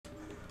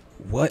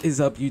What is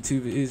up,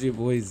 YouTube? It is your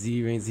boy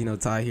Zeno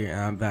Ty here, and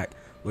I'm back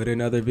with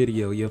another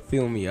video. You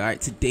feel me?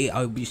 Alright, today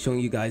I'll be showing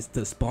you guys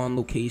the spawn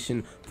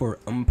location for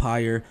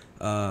Umpire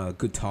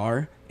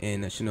guitar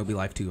in Shinobi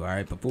Life 2.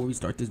 Alright, before we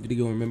start this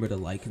video, remember to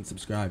like and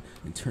subscribe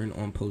and turn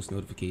on post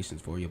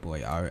notifications for your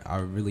boy. I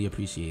really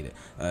appreciate it.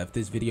 If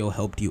this video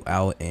helped you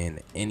out in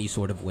any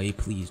sort of way,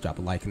 please drop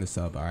a like and a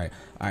sub. Alright,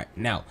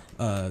 now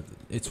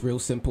it's real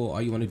simple.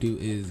 All you want to do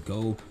is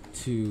go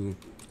to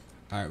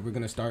Alright, we're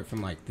gonna start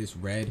from like this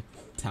red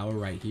tower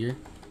right here.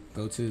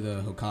 Go to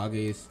the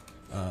Hokage's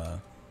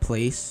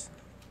place.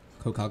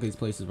 Hokage's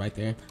place is right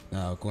there.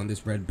 Now go in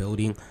this red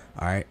building.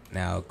 Alright,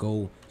 now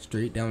go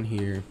straight down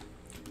here.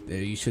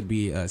 There you should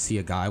be see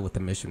a guy with a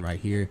mission right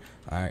here.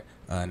 Alright,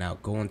 now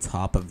go on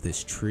top of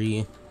this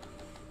tree.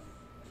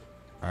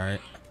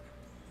 Alright,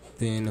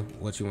 then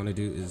what you want to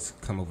do is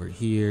come over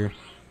here.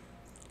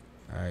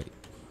 Alright,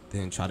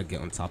 then try to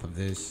get on top of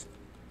this.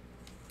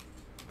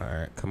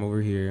 Alright, come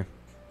over here.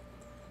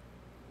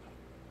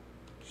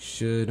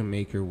 Should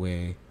make your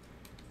way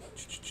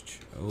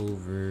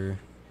over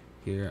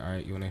here. All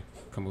right, you want to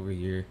come over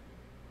here.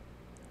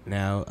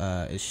 Now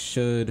it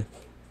should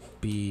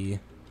be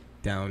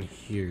down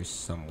here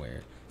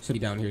somewhere. So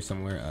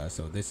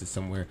this is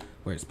somewhere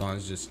where it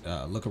spawns. Just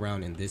look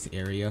around in this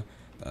area.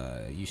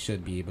 You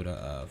should be able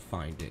to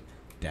find it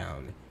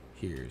down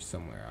here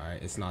somewhere. All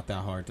right, it's not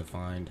that hard to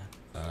find.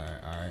 All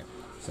right,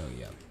 so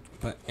yeah.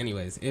 But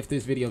anyways, if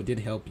this video did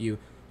help you,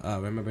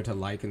 remember to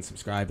like and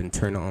subscribe and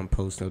turn on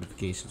post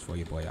notifications for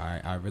your boy.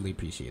 I really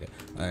appreciate it.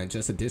 And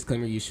just a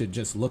disclaimer, you should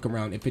just look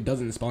around. If it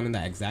doesn't spawn in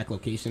that exact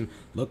location,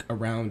 look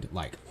around,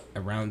 like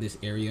around this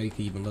area. You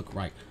can even look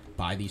right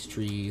by these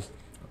trees,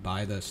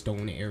 by the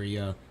stone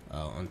area,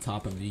 on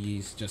top of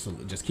these.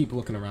 Just keep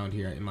looking around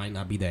here. It might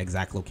not be the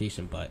exact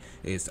location, but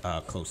it's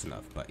close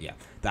enough. But yeah,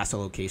 that's a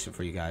location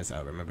for you guys.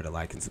 Remember to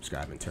like and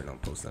subscribe and turn on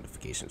post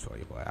notifications for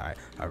your boy.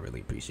 I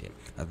really appreciate it.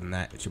 Other than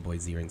that, it's your boy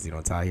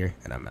Zeno Ty here,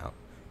 and I'm out.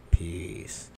 Peace.